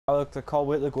Alex, I can't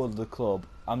wait to go to the club.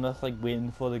 I'm just like waiting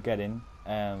for the get in.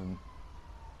 You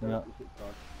know,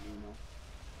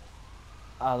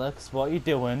 Alex, what are you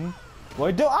doing? What are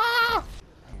you doing? Ah!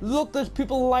 Look, there's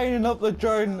people lining up to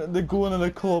join the going to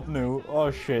the club now. Oh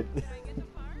shit.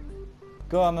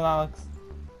 Go on then, Alex.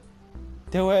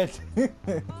 Do it.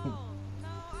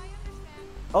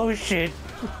 Oh shit.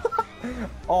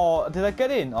 Oh, did I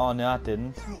get in? Oh no, I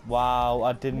didn't. Wow,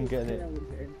 I didn't get it.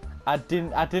 I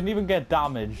didn't even get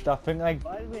damaged. I think like.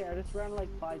 By the way, I just ran like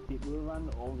 5 people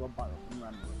around the all got back up and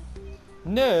ran away.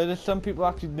 No, there's some people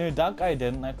actually. No, that guy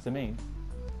didn't next to me.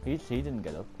 He didn't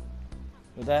get up.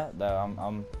 But there,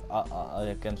 I'm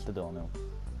against the door now.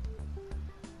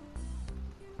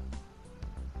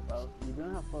 Well, you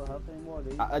don't have full health anymore,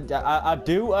 do you? I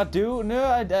do.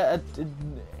 No,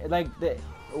 like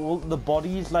the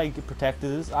body's like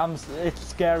protected us. It's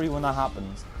scary when that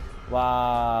happens.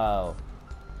 Wow.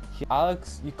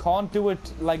 Alex, you can't do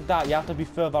it like that. You have to be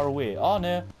further away. Oh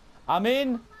no, I'm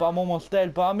in, but I'm almost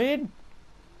dead. But I'm in.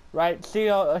 Right, see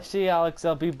Alex.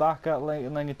 I'll be back at like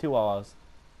in like 2 hours.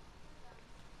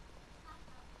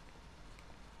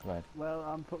 Right. Well,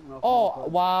 I'm putting off. Oh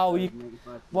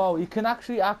wow, you can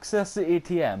actually access the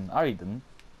ATM. Alright then.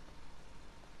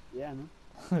 Yeah,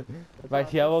 no. Right,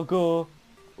 here we'll go.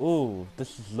 Oh,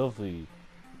 this is lovely.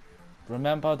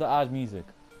 Remember to add music.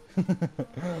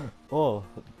 Oh,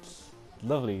 it's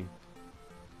lovely.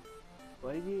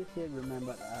 Why did you say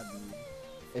remember to add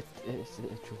music? It's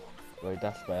right.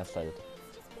 That's why I said it.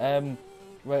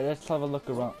 Right, let's have a look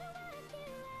around.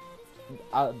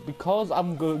 Because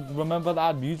I'm going to remember to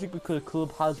add music because the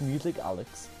club has music,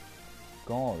 Alex.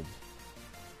 God.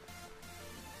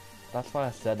 That's why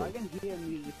I said it. I can hear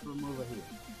music from over here.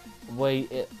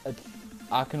 Wait,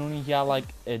 I can only hear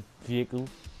like a vehicle.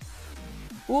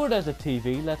 Oh, there's a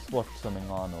TV. Let's watch something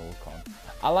on Olcon.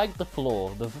 I like the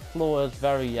floor. The floor is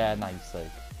very nice.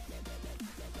 Like.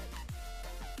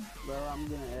 Well, I'm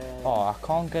gonna. Oh, I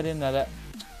can't get in there.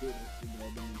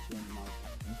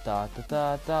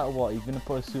 What? Are you gonna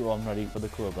put a suit on ready for the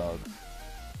club, Alex?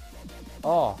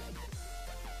 Oh,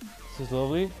 this is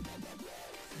lovely.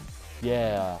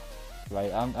 Yeah.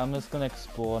 Right. I'm just gonna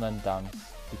explore and dance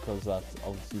because that's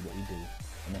obviously what you do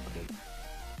in a club.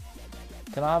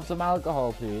 Can I have some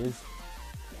alcohol, please?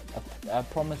 I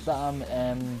promise that I'm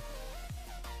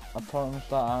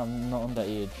not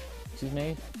underage. Excuse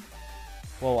me.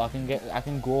 Whoa, I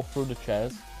can go through the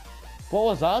chairs. What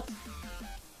was that?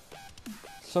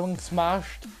 Something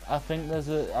smashed. I think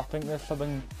there's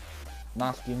something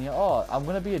nasty in here. Oh, I'm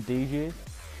gonna be a DJ.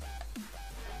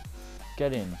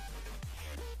 Get in.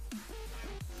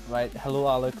 Right, hello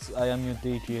Alex. I am your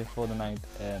DJ for the night.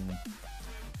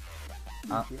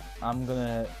 I'm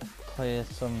gonna play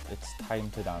some It's Time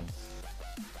to Dance.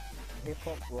 Hip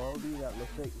hop royalty that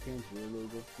looks like you changed your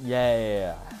logo.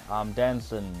 Yeah, I'm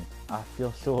dancing. I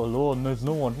feel so alone. There's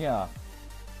no one here.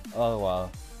 Oh wow.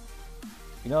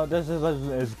 You know, this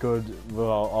isn't as good with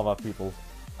other people.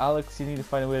 Alex, you need to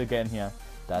find a way to get in here.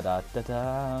 Da da da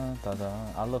da da da.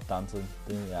 I love dancing.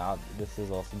 Yeah, this is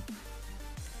awesome.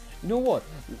 You know what?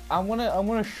 I'm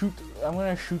gonna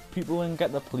shoot people and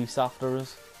get the police after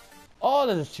us. Oh,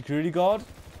 there's a security guard.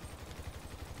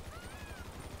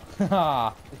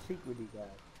 A security guard.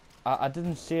 I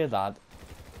didn't say that.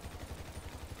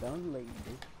 Sounds like you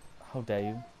did. How dare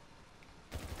you?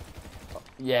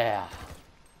 Yeah.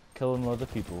 Killing loads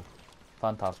of people.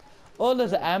 Fantastic. Oh,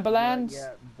 there's an ambulance.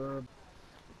 Yeah, verb.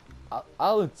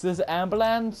 Alex, there's an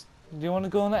ambulance. Do you want to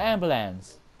go in the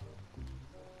ambulance?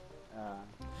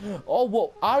 Oh,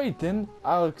 well, alright then.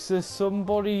 Alex, there's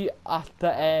somebody at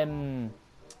the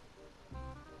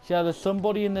yeah, there's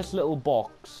somebody in this little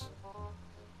box.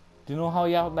 Do you know how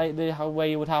you have, like where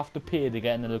you would have to pay to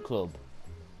get into the club?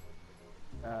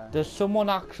 There's someone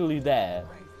actually there.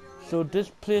 So this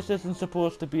place isn't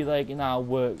supposed to be like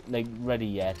work ready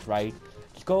yet, right?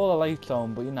 It's got all the lights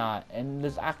on, but and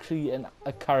there's actually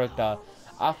a character.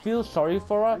 I feel sorry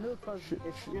for her. I know, 'cause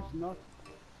it's just not.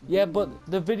 Yeah, but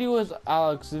the videos,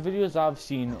 Alex, the videos I've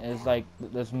seen is like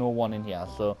there's no one in here,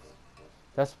 so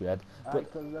that's weird.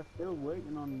 But because they're still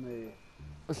waiting on the.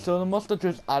 so they must have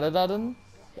just added that in.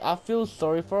 I feel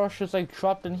sorry for her. She's like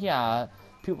trapped in here.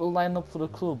 People line up for the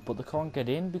club, but they can't get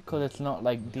in because it's not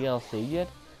like DLC yet.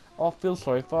 Oh, I feel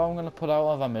sorry for her. I'm gonna put her out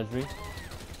of her misery.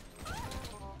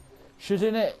 She's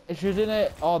in it. She's in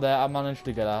it. Oh, there. I managed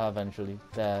to get her eventually.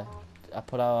 There. I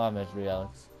put her out of her misery,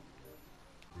 Alex.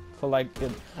 For like,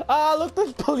 look,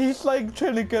 there's police like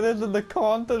trying to get into the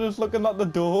counter, just looking at the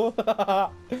door.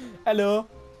 Hello.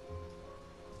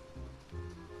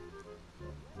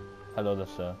 Hello there,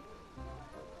 sir.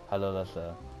 Hello there,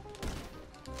 sir.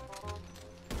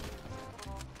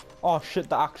 Oh shit,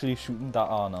 they're actually shooting that.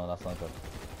 Oh no, that's not good.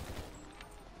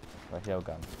 Right, here we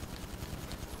go.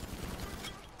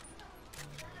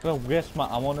 I'm gonna waste my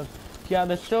ammo on it. Yeah,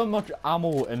 there's so much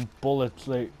ammo and bullets,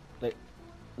 like,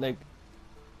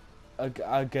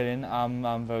 I get in,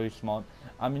 I'm very smart.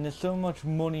 I mean, there's so much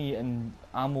money and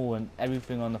ammo and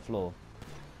everything on the floor.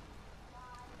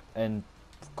 And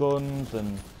guns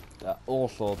and all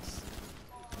sorts.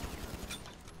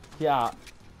 Yeah,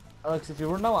 Alex, if you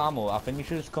run out of ammo, I think you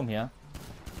should just come here.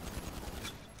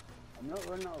 I'm not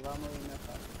running out of ammo in that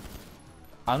fight.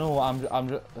 I know, I'm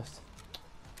just...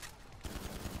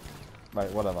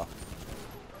 Right, whatever.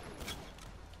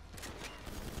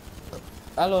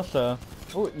 Hello, sir.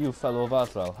 Oh, you fell over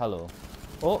as well. Hello.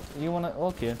 Oh, you wanna...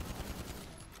 Okay.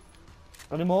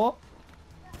 Any more?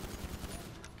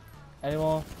 Any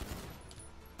more?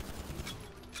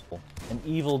 Oh, an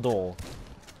evil door.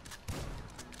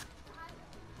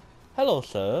 Hello,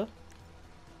 sir.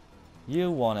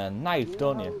 You want a knife,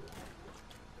 don't you?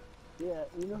 Yeah,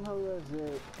 you know how there's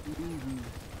a movie,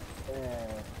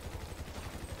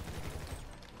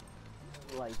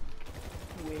 like,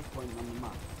 waypoint on the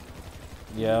map?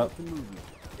 Yeah. It's a movie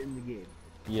in the game.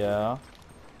 Yeah.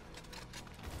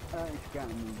 It's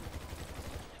kind of movie.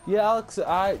 Yeah, Alex,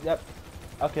 yep.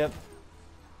 Okay.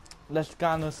 Let's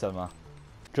scan the cinema.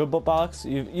 Jump up, Alex.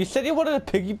 You said you wanted a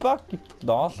piggyback, you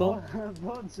arsehole.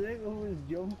 What's it? Always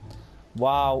jump.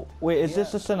 Wow. Wait, is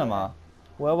this the cinema?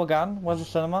 Where we going? Where's the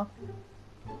cinema?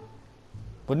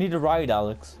 We need a ride,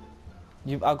 Alex.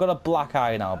 I've got a black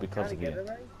eye now because of you.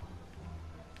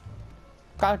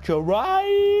 Catch a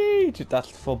ride! That's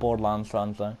for Borderlands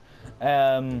fans, though.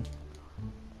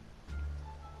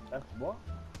 That's what?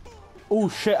 Oh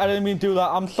shit, I didn't mean to do that.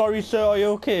 I'm sorry, sir. Are you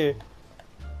okay?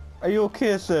 Are you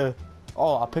okay, sir?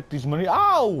 Oh, I picked his money.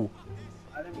 Ow!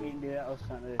 I didn't mean to do that. I was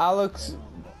trying to... Alex,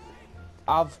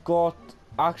 I've got...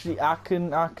 Actually, I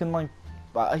can like...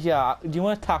 yeah, do you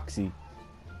want a taxi?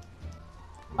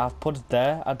 I've put it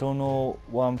there. I don't know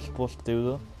what I'm supposed to do,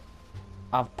 though.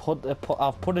 I've put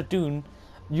it down.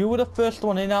 You were the first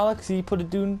one in, Alex. You put it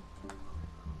down.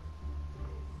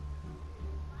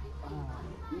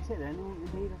 You said anyone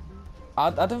would need us?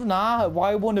 I don't know.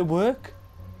 Why won't it work?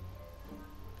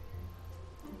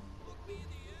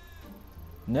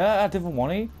 No, I didn't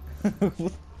want it.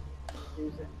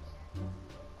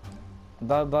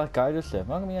 that guy just said,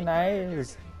 "Look at me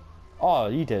nice." Oh,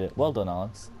 you did it. Well done,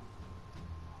 Alex.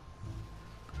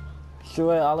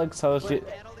 Sure, Alex. How's it?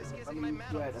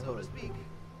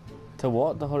 To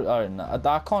what? The whole? Oh, no,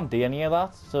 I can't do any of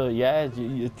that. So yeah,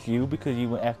 it's you because you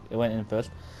went in first.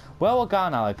 Where we're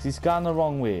going, Alex? He's gone the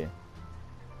wrong way.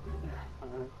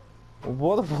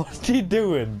 What's he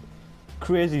doing?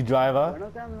 Crazy driver. We're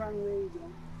not going the wrong way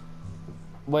again.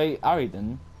 Wait, alright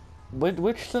then.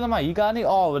 Which cinema? You got any?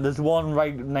 Oh, there's one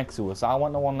right next to us. I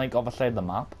want the one like other side of the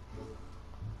map.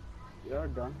 You're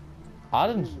done. I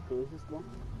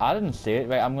didn't see it.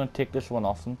 Right, I'm gonna take this one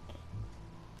off then.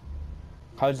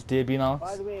 How's the day been, Alex?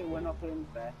 By the way, we're not playing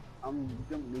fair. I'm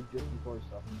jumping you just before you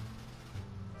stop.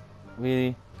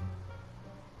 Really?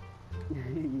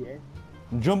 Yeah.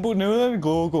 Jump out now then,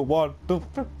 go, 1, 2,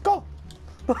 3, go!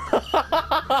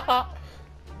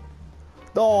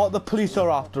 Oh, the police are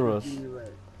after us.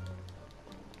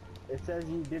 It says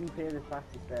you didn't pay the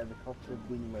taxi fare, the cops have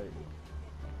been alerted.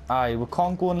 Aye, we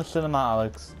can't go in the cinema,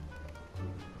 Alex.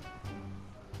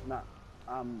 Nah,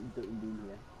 I'm doing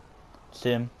here.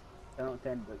 Same. I don't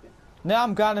tend to again. No,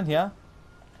 I'm going in here.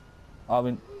 I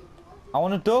mean, I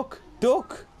want a duck!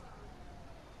 Duck!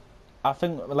 I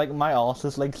think, like, my arse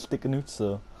is, like, sticking out,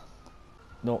 so...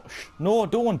 No, shh. No,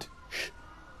 don't! Shh!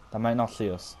 They might not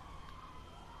see us.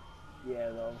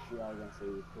 Yeah, they obviously are gonna see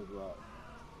us, because, well,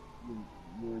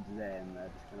 Wood's there, and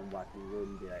they're just gonna whack the road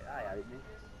and be like, aye, I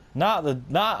didn't.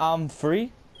 Nah, I'm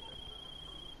free.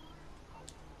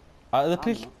 The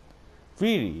police...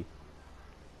 Really?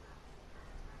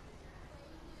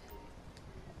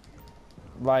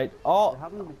 Right, oh... They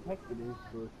haven't detected us,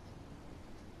 but...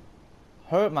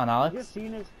 Hurt man, Alex. You've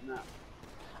seen us? Nah.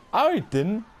 I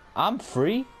didn't. I'm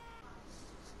free.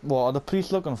 What, are the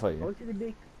police looking for you? Go to the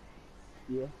big...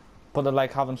 Yeah. But they're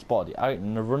like haven't spotted you. Alright,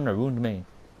 and they're running around me.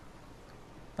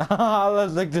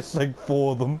 There's like just like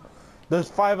 4 of them. There's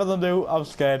 5 of them now. I'm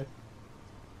scared.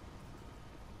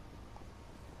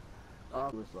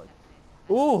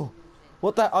 Oh,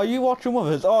 what the? Are you watching with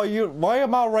us? Oh, you? Why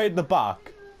am I right in the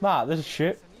back? Nah, this is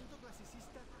shit.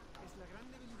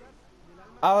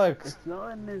 Alex. It's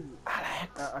not in this.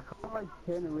 Alex. I can't like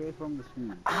turn away from the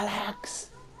screen.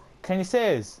 Alex. Can you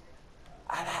say this?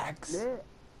 Alex. Yeah.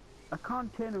 I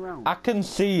can't turn around. I can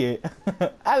see it.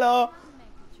 Hello.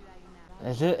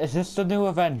 Is this the new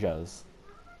Avengers?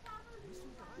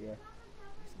 Yeah.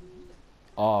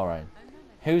 Alright.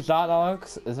 Who's that,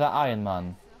 Alex? Is that Iron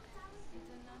Man?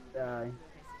 Aye.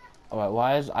 Alright,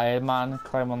 why is Iron Man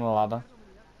climbing on the ladder?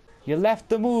 You left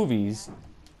the movies?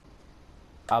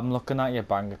 I'm looking at your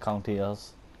bank account here.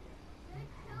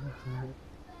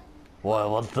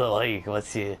 What's the like?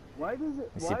 What's your Why does it?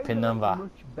 What's Why your is pin it number?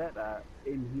 much better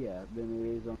in here than it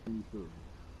is on YouTube?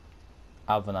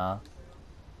 Avana?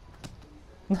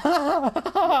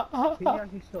 Can you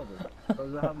actually stop it?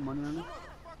 Does it have money on it?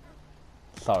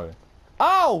 Sorry.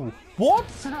 Ow! What?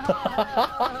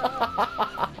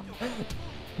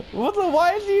 What the?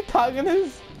 Why is he tagging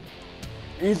us?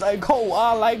 He's like, oh,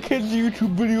 I like his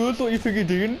YouTube videos. What you think you're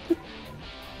doing?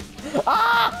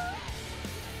 Ah!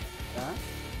 Huh?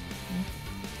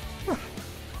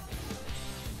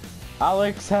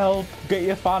 Alex, help! Get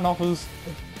your fan offers.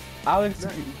 Alex,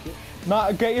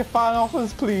 no, get your fan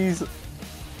offers, please.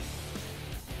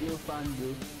 You're a fan,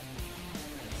 dude.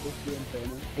 What's the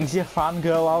famous? He's your fan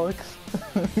girl, Alex.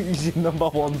 He's your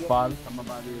 #1 fan. I'm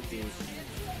about to say,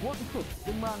 what the fuck?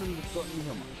 The man in the got me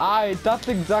hammer. Aye, that's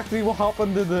exactly what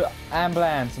happened to the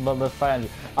ambulance, but the friend.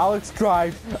 Alex,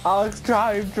 drive. Alex,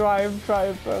 drive.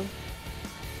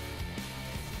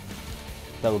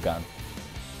 Double gun.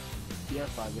 Yeah,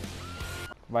 faggot.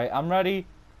 Right, I'm ready.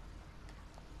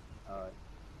 Alright.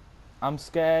 I'm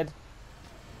scared.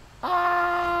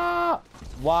 Ah!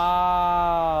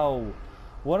 Wow!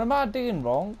 What am I doing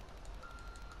wrong?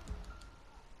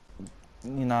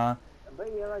 You know. I bet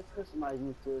you like customizing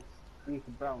it to make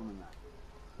it brown and that.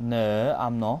 No,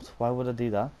 I'm not. Why would I do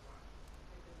that?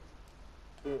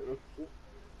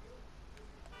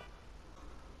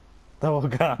 Double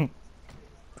gun.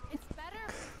 It's better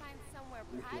if we find somewhere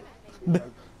private,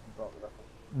 maybe.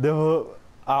 No,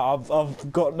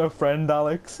 I've got no friend,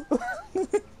 Alex.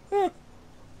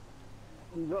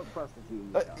 You got prostitute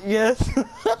in the car. Yes.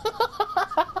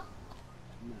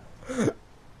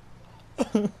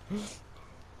 No.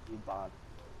 You're bad.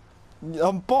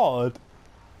 I'm bored.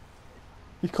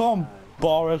 You can't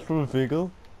bar us from a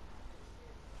vehicle.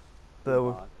 They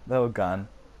were gone.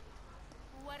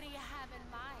 What do you have in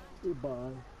mind? You're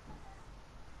bad.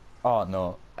 Oh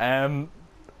no.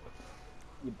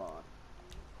 You're bad.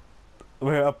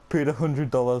 Wait, I paid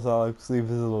 $100, Alex. Leave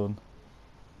us alone.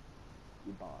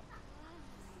 You're bad.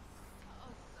 Oh,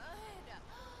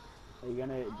 good. Are you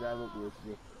gonna drive up with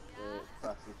the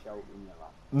plastic shout in your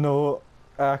lap? No,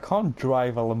 I can't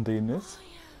drive while I'm doing this. Oh,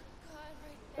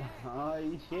 yeah, God, right there. Oh,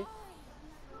 you shit.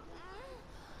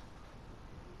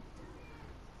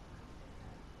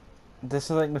 This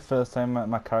is like the first time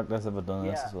my character's ever done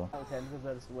this Yeah, as well. I was saying because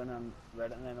I just went on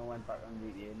Reddit and then I went back on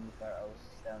GTA and thought I was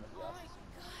staring at the Oh, grass.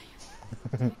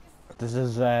 my God. This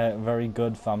is very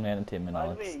good family entertainment, By the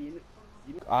Alex. way, you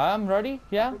I am ready,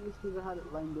 yeah? it's because I had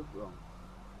it lined up wrong.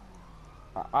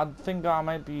 I think I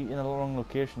might be in a wrong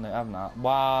location there, haven't I?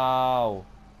 Wow.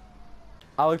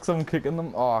 Alex, I'm kicking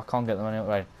them. Oh, I can't get them anyway.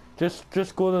 Right.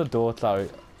 Just go to the door, sorry.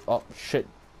 Oh, shit.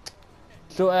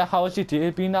 So, how's your day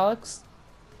been, Alex?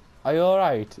 Are you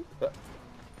alright?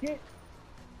 Yeah.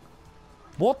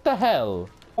 What the hell?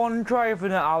 On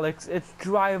driving it, Alex. It's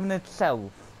driving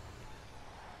itself.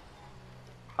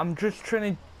 I'm just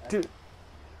trying to do...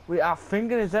 Wait, I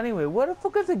think it is anyway. Where the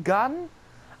fuck is the gun?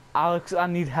 Alex, I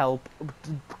need help.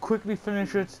 Quickly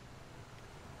finish it.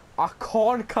 I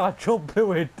can't catch up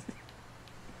to it.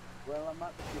 Well, I'm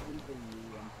at the shipping thing you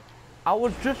went to. I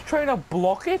was just trying to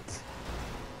block it.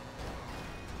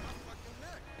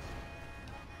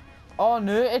 Oh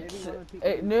no, no,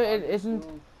 it isn't.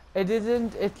 It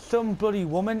isn't. It's some bloody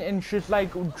woman, and she's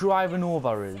like driving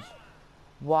over us.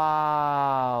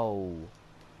 Wow.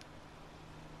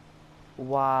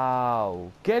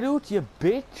 Wow. Get out, you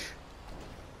bitch.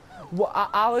 Well,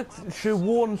 Alex, she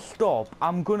won't stop.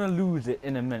 I'm gonna lose it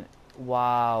in a minute.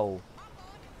 Wow.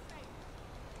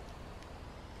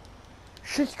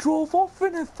 She drove off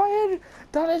in a fire.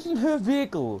 That isn't her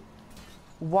vehicle.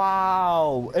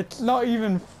 Wow. It's not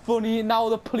even funny. Now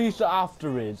the police are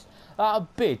after us.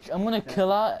 That bitch. I'm gonna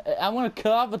kill her. I'm gonna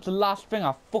kill her if it's the last thing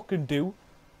I fucking do.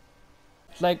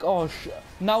 It's like, oh,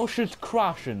 now she's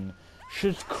crashing.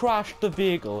 She's crashed the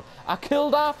vehicle. I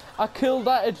killed her.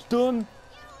 It's done.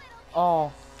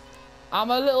 Oh,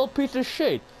 I'm a little piece of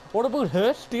shit. What about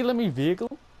her stealing my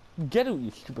vehicle? Get out,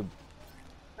 you stupid.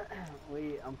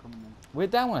 Wait, I'm coming in.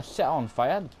 Wait, I want to set on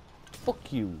fire.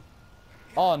 Fuck you.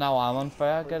 Oh, now I'm on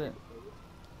fire. Get it?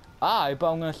 Aye,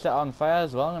 but I'm gonna set on fire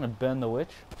as well. I'm gonna burn the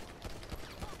witch.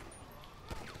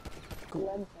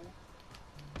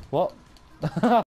 What?